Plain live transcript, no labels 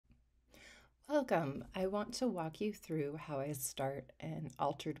Welcome. I want to walk you through how I start an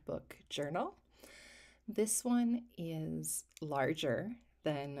altered book journal. This one is larger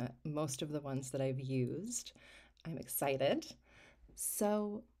than most of the ones that I've used. I'm excited.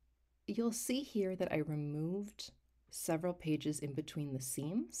 So you'll see here that I removed several pages in between the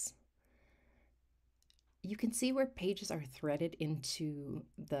seams. You can see where pages are threaded into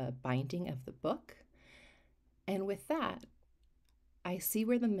the binding of the book. And with that, I see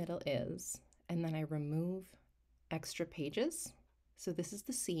where the middle is, and then I remove extra pages. So this is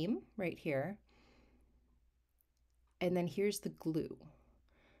the seam right here. And then here's the glue.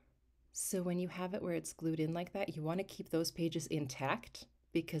 So when you have it where it's glued in like that, you want to keep those pages intact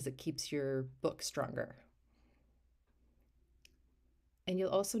because it keeps your book stronger. And you'll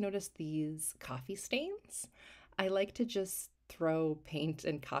also notice these coffee stains. I like to just throw paint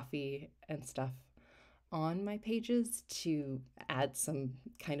and coffee and stuff on my pages to add some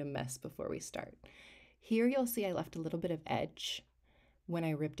kind of mess before we start. Here you'll see I left a little bit of edge when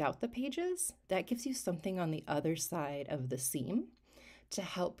I ripped out the pages. That gives you something on the other side of the seam to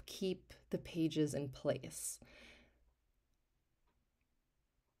help keep the pages in place.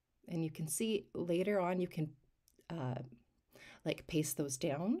 And you can see later on you can like paste those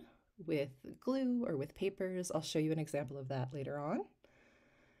down with glue or with papers. I'll show you an example of that later on.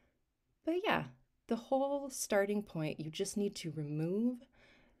 But yeah, the whole starting point, you just need to remove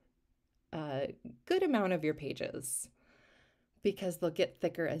a good amount of your pages because they'll get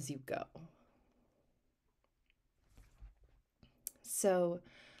thicker as you go. So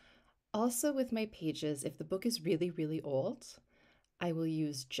also with my pages, if the book is really, really old, I will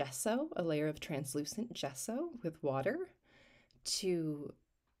use gesso, a layer of translucent gesso with water to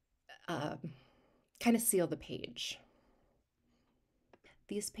kind of seal the page.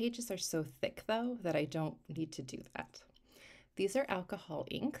 These pages are so thick though that I don't need to do that. These are alcohol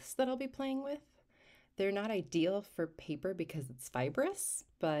inks that I'll be playing with. They're not ideal for paper because it's fibrous,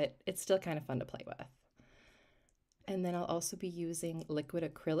 but it's still kind of fun to play with. And then I'll also be using liquid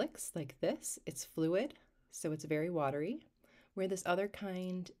acrylics like this. It's fluid, so it's very watery, where this other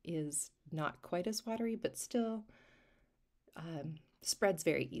kind is not quite as watery, but still spreads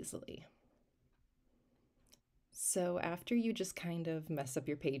very easily. So after you just kind of mess up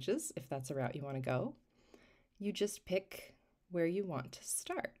your pages, if that's a route you want to go, you just pick where you want to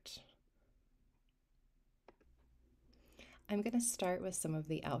start. I'm going to start with some of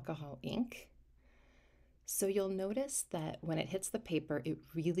the alcohol ink. So you'll notice that when it hits the paper, it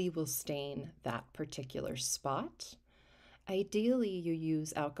really will stain that particular spot. Ideally, you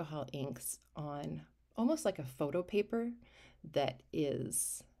use alcohol inks on almost like a photo paper that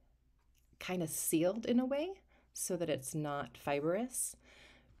is kind of sealed in a way so that it's not fibrous,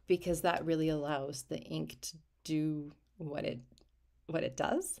 because that really allows the ink to do what it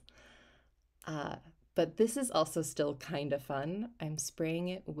does. But this is also still kind of fun. I'm spraying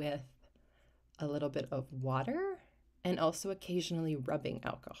it with a little bit of water and also occasionally rubbing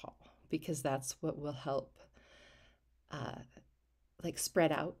alcohol because that's what will help like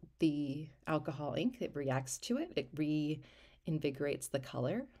spread out the alcohol ink. It reacts to it. It reinvigorates the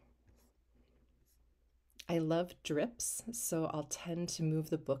color. I love drips, so I'll tend to move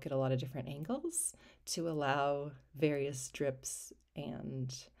the book at a lot of different angles to allow various drips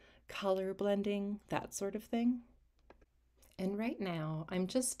and color blending, that sort of thing. And right now, I'm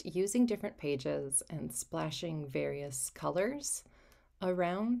just using different pages and splashing various colors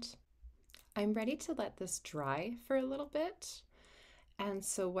around. I'm ready to let this dry for a little bit. And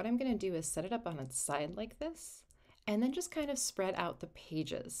so what I'm going to do is set it up on its side like this, and then just kind of spread out the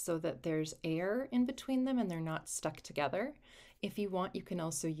pages so that there's air in between them and they're not stuck together. If you want, you can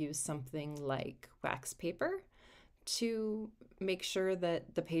also use something like wax paper to make sure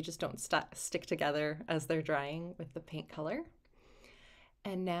that the pages don't stick together as they're drying with the paint color.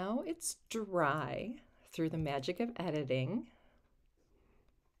 And now it's dry through the magic of editing.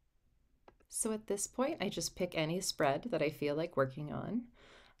 So at this point, I just pick any spread that I feel like working on.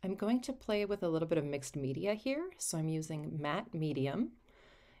 I'm going to play with a little bit of mixed media here. So I'm using matte medium.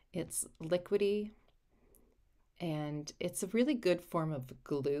 It's liquidy, and it's a really good form of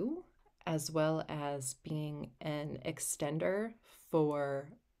glue, as well as being an extender for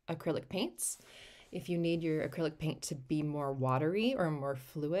acrylic paints. If you need your acrylic paint to be more watery or more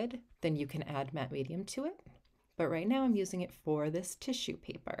fluid, then you can add matte medium to it. But right now I'm using it for this tissue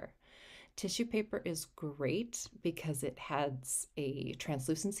paper. Tissue paper is great because it has a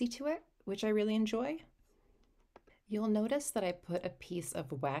translucency to it, which I really enjoy. You'll notice that I put a piece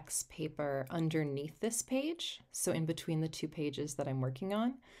of wax paper underneath this page, so in between the two pages that I'm working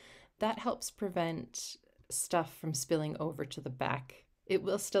on. That helps prevent stuff from spilling over to the back It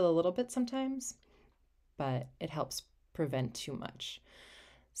will still a little bit sometimes, but it helps prevent too much.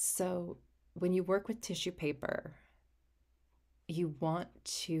 So when you work with tissue paper, you want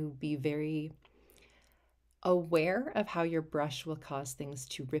to be very aware of how your brush will cause things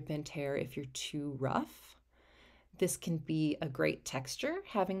to rip and tear if you're too rough. This can be a great texture,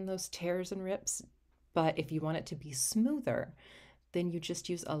 having those tears and rips, but if you want it to be smoother, then you just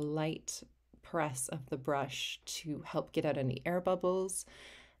use a light press of the brush to help get out any air bubbles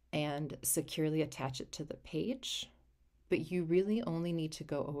and securely attach it to the page. But you really only need to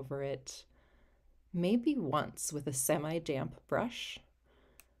go over it maybe once with a semi-damp brush.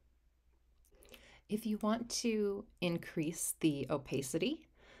 If you want to increase the opacity,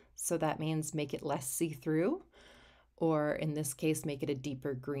 so that means make it less see-through, or in this case, make it a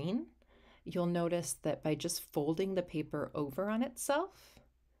deeper green, you'll notice that by just folding the paper over on itself,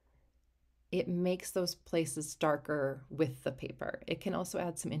 it makes those places darker with the paper. It can also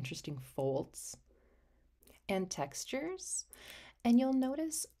add some interesting folds and textures. And you'll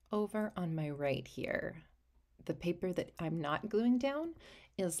notice over on my right here, the paper that I'm not gluing down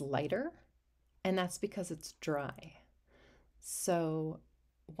is lighter, and that's because it's dry. So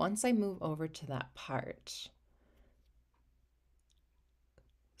once I move over to that part,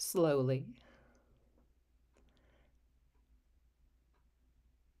 slowly,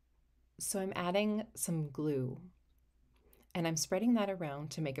 so I'm adding some glue and I'm spreading that around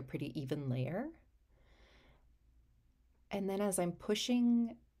to make a pretty even layer. And then as I'm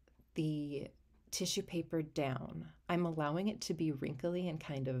pushing the tissue paper down, I'm allowing it to be wrinkly and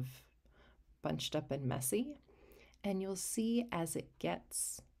kind of bunched up and messy. And you'll see as it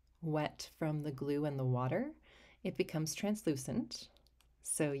gets wet from the glue and the water, it becomes translucent.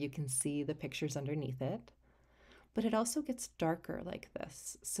 So you can see the pictures underneath it. But it also gets darker like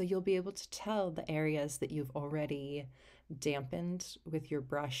this. So you'll be able to tell the areas that you've already dampened with your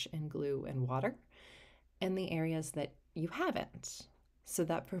brush and glue and water and the areas that you haven't. So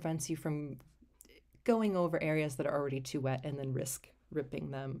that prevents you from going over areas that are already too wet and then risk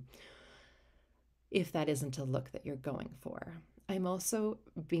ripping them if that isn't a look that you're going for. I'm also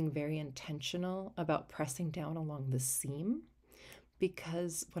being very intentional about pressing down along the seam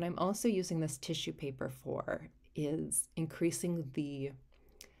because what I'm also using this tissue paper for is increasing the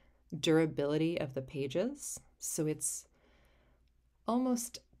durability of the pages. So it's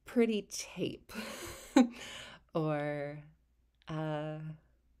almost pretty tape or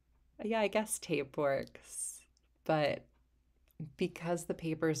yeah, I guess tape works. But because the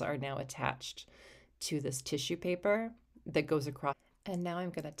papers are now attached to this tissue paper that goes across, and now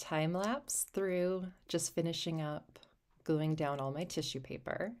I'm going to time lapse through just finishing up gluing down all my tissue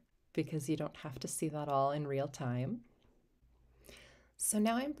paper because you don't have to see that all in real time. So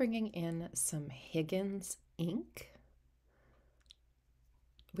now I'm bringing in some Higgins ink,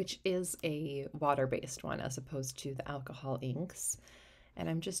 which is a water-based one as opposed to the alcohol inks. And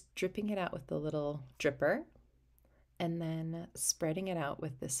I'm just dripping it out with the little dripper and then spreading it out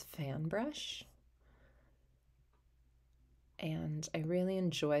with this fan brush. And I really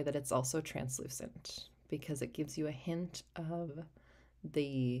enjoy that it's also translucent because it gives you a hint of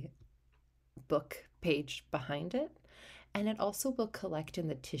the book page behind it. And it also will collect in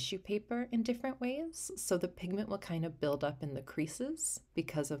the tissue paper in different ways. So the pigment will kind of build up in the creases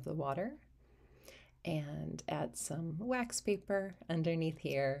because of the water. And add some wax paper underneath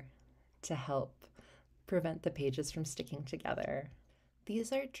here to help prevent the pages from sticking together.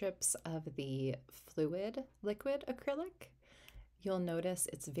 These are drips of the fluid liquid acrylic. You'll notice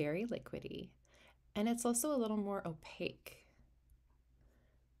it's very liquidy and it's also a little more opaque.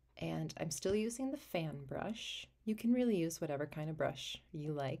 And I'm still using the fan brush. You can really use whatever kind of brush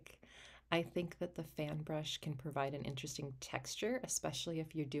you like. I think that the fan brush can provide an interesting texture, especially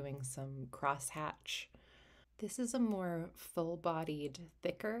if you're doing some crosshatch. This is a more full-bodied,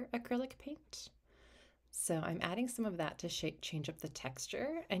 thicker acrylic paint. So I'm adding some of that to change up the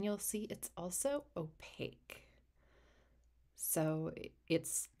texture, and you'll see it's also opaque. So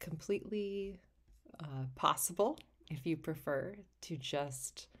it's completely possible, if you prefer, to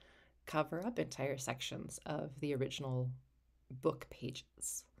just cover up entire sections of the original book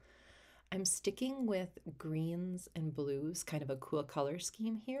pages. I'm sticking with greens and blues, kind of a cool color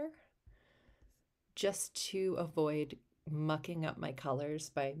scheme here, just to avoid mucking up my colors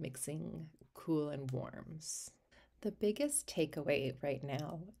by mixing cool and warms. The biggest takeaway right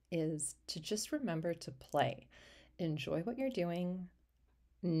now is to just remember to play. Enjoy what you're doing.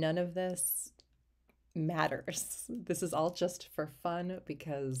 None of this matters. This is all just for fun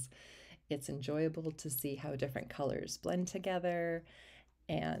because it's enjoyable to see how different colors blend together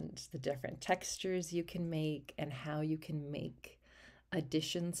and the different textures you can make and how you can make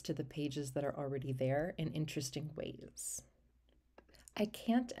additions to the pages that are already there in interesting ways. I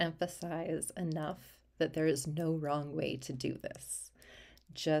can't emphasize enough that there is no wrong way to do this.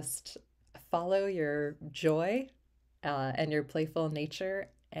 Just follow your joy and your playful nature,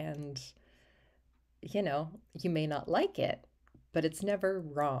 and you may not like it, but it's never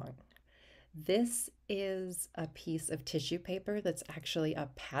wrong. This is a piece of tissue paper that's actually a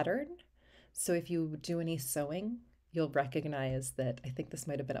pattern. So if you do any sewing, you'll recognize that I think this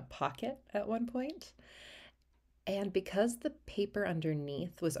might have been a pocket at one point. And because the paper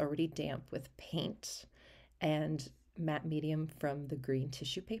underneath was already damp with paint and matte medium from the green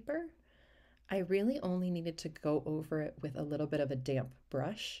tissue paper, I really only needed to go over it with a little bit of a damp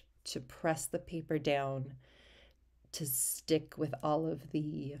brush to press the paper down to stick with all of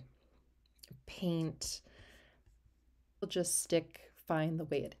the paint. Will just stick fine the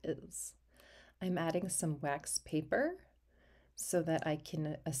way it is. I'm adding some wax paper so that I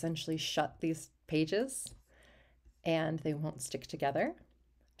can essentially shut these pages and they won't stick together.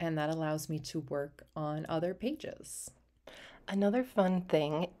 And that allows me to work on other pages. Another fun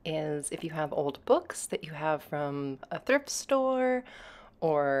thing is if you have old books that you have from a thrift store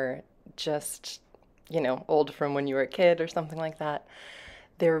or just, old from when you were a kid or something like that,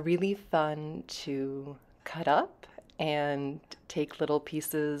 they're really fun to cut up and take little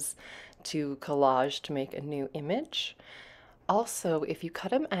pieces to collage to make a new image. Also, if you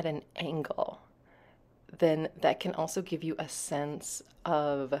cut them at an angle, then that can also give you a sense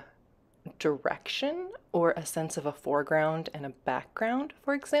of direction or a sense of a foreground and a background,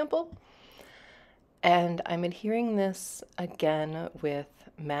 for example. And I'm adhering this again with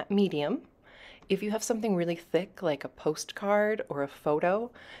matte medium. If you have something really thick like a postcard or a photo,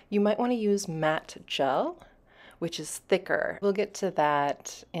 you might want to use matte gel, which is thicker. We'll get to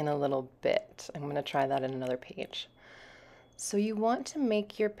that in a little bit. I'm going to try that in another page. So you want to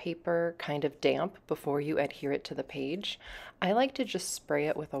make your paper kind of damp before you adhere it to the page. I like to just spray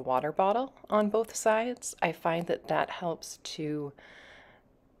it with a water bottle on both sides. I find that that helps to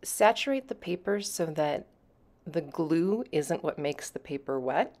saturate the paper so that the glue isn't what makes the paper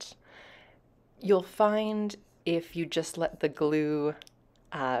wet. You'll find if you just let the glue,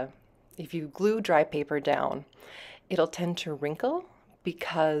 if you glue dry paper down, it'll tend to wrinkle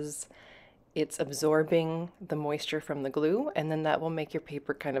because it's absorbing the moisture from the glue, and then that will make your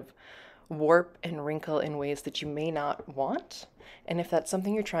paper kind of warp and wrinkle in ways that you may not want. And if that's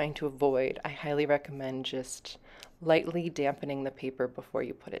something you're trying to avoid, I highly recommend just lightly dampening the paper before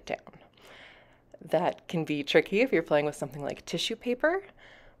you put it down. That can be tricky if you're playing with something like tissue paper,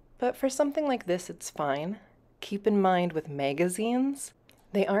 but for something like this, it's fine. Keep in mind with magazines,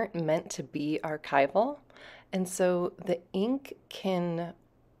 they aren't meant to be archival, and so the ink can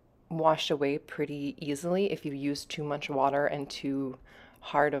wash away pretty easily if you use too much water and too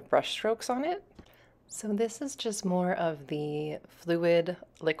hard of brush strokes on it. So this is just more of the fluid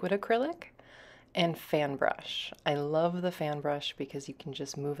liquid acrylic and fan brush. I love the fan brush because you can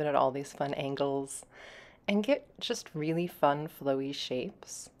just move it at all these fun angles and get just really fun flowy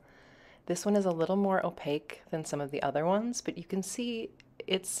shapes. This one is a little more opaque than some of the other ones, but you can see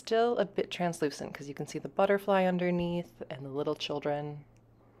it's still a bit translucent because you can see the butterfly underneath and the little children.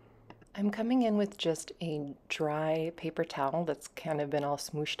 I'm coming in with just a dry paper towel that's kind of been all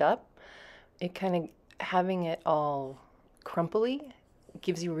smooshed up. It kind of, having it all crumply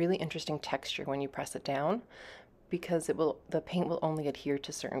gives you really interesting texture when you press it down because the paint will only adhere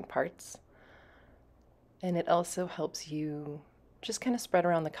to certain parts. And it also helps you just kind of spread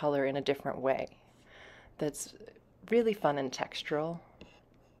around the color in a different way. That's really fun and textural.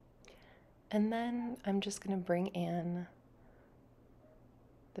 And then I'm just going to bring in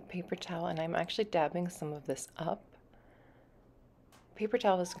the paper towel, and I'm actually dabbing some of this up. Paper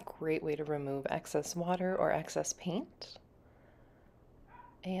towel is a great way to remove excess water or excess paint.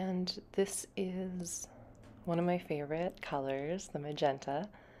 And this is one of my favorite colors, the magenta.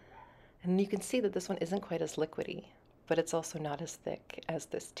 And you can see that this one isn't quite as liquidy, but it's also not as thick as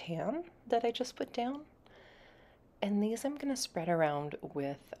this tan that I just put down. And these I'm going to spread around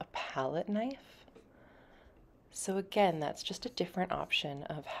with a palette knife. So again, that's just a different option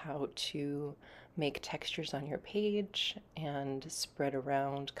of how to make textures on your page and spread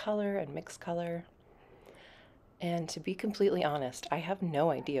around color and mix color. And to be completely honest, I have no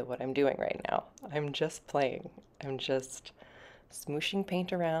idea what I'm doing right now. I'm just playing. I'm just smooshing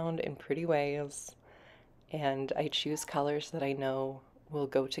paint around in pretty ways, and I choose colors that I know will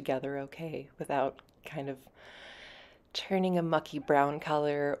go together okay without kind of turning a mucky brown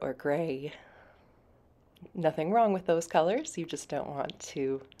color or gray. Nothing wrong with those colors, you just don't want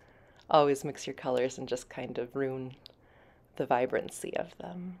to always mix your colors and just kind of ruin the vibrancy of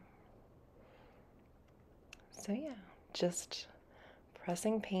them. So yeah, just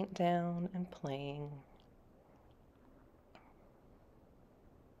pressing paint down and playing.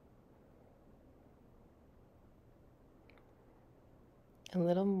 A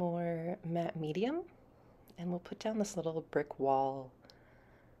little more matte medium, and we'll put down this little brick wall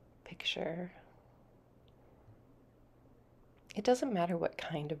picture. It doesn't matter what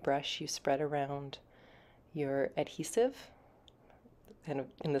kind of brush you spread around your adhesive, and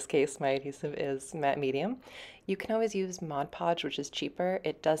in this case my adhesive is matte medium. You can always use Mod Podge, which is cheaper.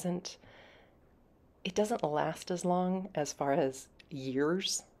 It doesn't last as long as far as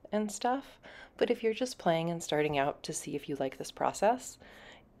years and stuff, but if you're just playing and starting out to see if you like this process,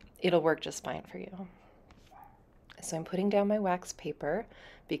 it'll work just fine for you. So I'm putting down my wax paper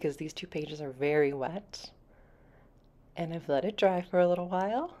because these 2 pages are very wet, and I've let it dry for a little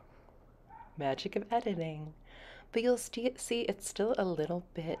while. Magic of editing. But you'll see it's still a little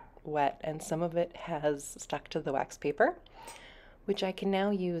bit wet, and some of it has stuck to the wax paper, which I can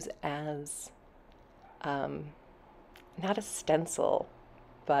now use as not a stencil,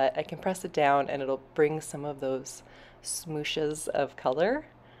 but I can press it down and it'll bring some of those smooshes of color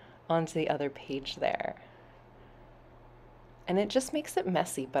onto the other page there. And it just makes it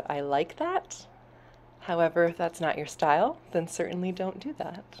messy, but I like that. However, if that's not your style, then certainly don't do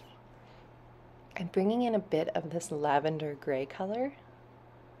that. I'm bringing in a bit of this lavender gray color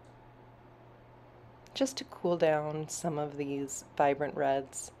just to cool down some of these vibrant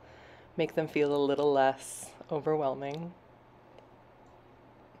reds, make them feel a little less overwhelming.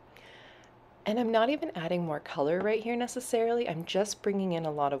 And I'm not even adding more color right here necessarily. I'm just bringing in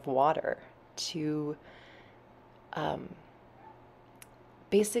a lot of water to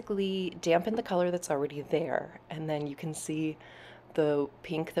basically dampen the color that's already there. And then you can see the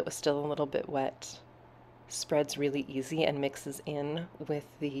pink that was still a little bit wet spreads really easy and mixes in with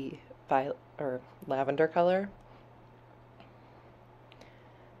the violet or lavender color.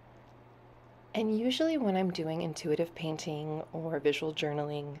 And usually when I'm doing intuitive painting or visual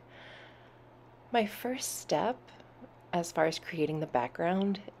journaling, my first step as far as creating the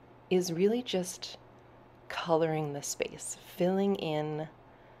background is really just coloring the space, filling in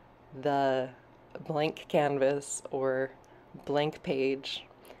the blank canvas or blank page.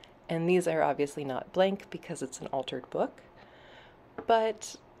 And these are obviously not blank because it's an altered book,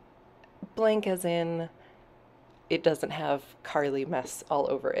 but blank as in it doesn't have Carly mess all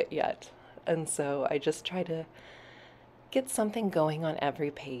over it yet. And so I just try to get something going on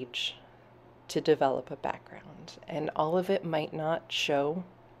every page to develop a background. And all of it might not show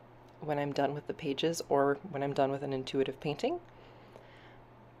when I'm done with the pages or when I'm done with an intuitive painting,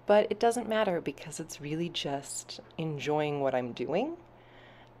 but it doesn't matter because it's really just enjoying what I'm doing.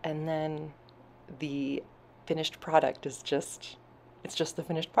 And then the finished product is it's just the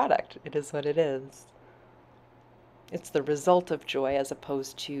finished product. It is what it is. It's the result of joy as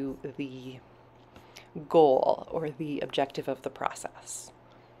opposed to the goal or the objective of the process.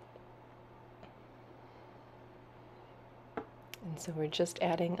 And so we're just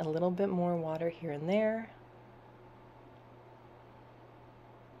adding a little bit more water here and there.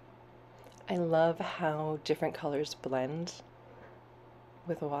 I love how different colors blend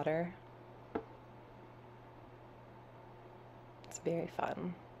with water. It's very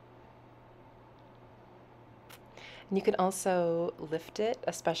fun. And you can also lift it,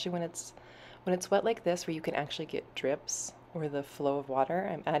 especially when it's wet like this, where you can actually get drips or the flow of water.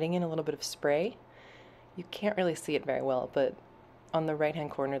 I'm adding in a little bit of spray. You can't really see it very well, but on the right hand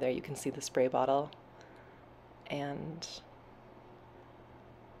corner there you can see the spray bottle, and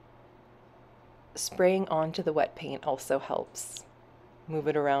spraying onto the wet paint also helps move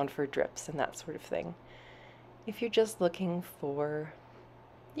it around for drips and that sort of thing. If you're just looking for,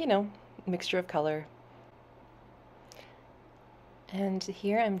 mixture of color. And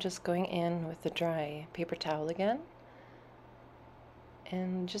here I'm just going in with the dry paper towel again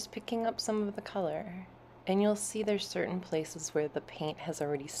and just picking up some of the color. And you'll see there's certain places where the paint has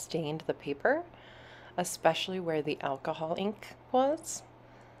already stained the paper, especially where the alcohol ink was.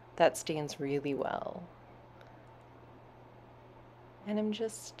 That stains really well. And I'm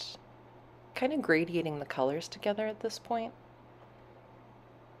just kind of gradiating the colors together at this point.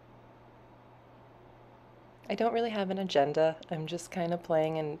 I don't really have an agenda. I'm just kind of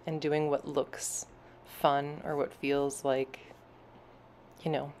playing and doing what looks fun or what feels like,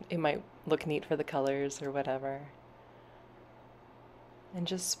 it might look neat for the colors or whatever. And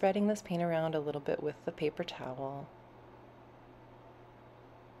just spreading this paint around a little bit with the paper towel.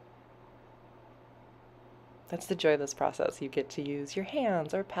 That's the joy of this process. You get to use your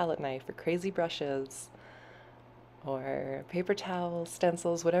hands or palette knife or crazy brushes. or paper towels,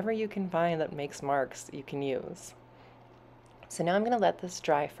 stencils, whatever you can find that makes marks you can use. So now I'm going to let this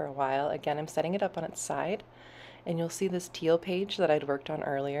dry for a while. Again, I'm setting it up on its side, and you'll see this teal page that I'd worked on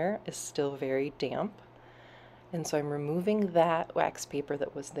earlier is still very damp. And so I'm removing that wax paper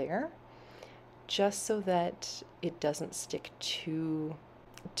that was there just so that it doesn't stick to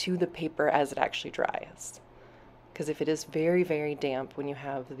the paper as it actually dries. Because if it is very, very damp when you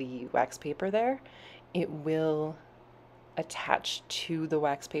have the wax paper there, it will attach to the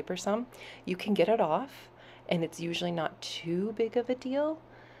wax paper some. You can get it off, and it's usually not too big of a deal.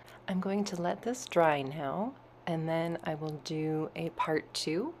 I'm going to let this dry now, and then I will do a part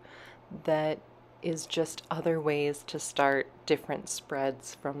 2 that is just other ways to start different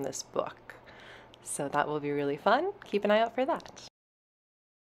spreads from this book. So that will be really fun. Keep an eye out for that.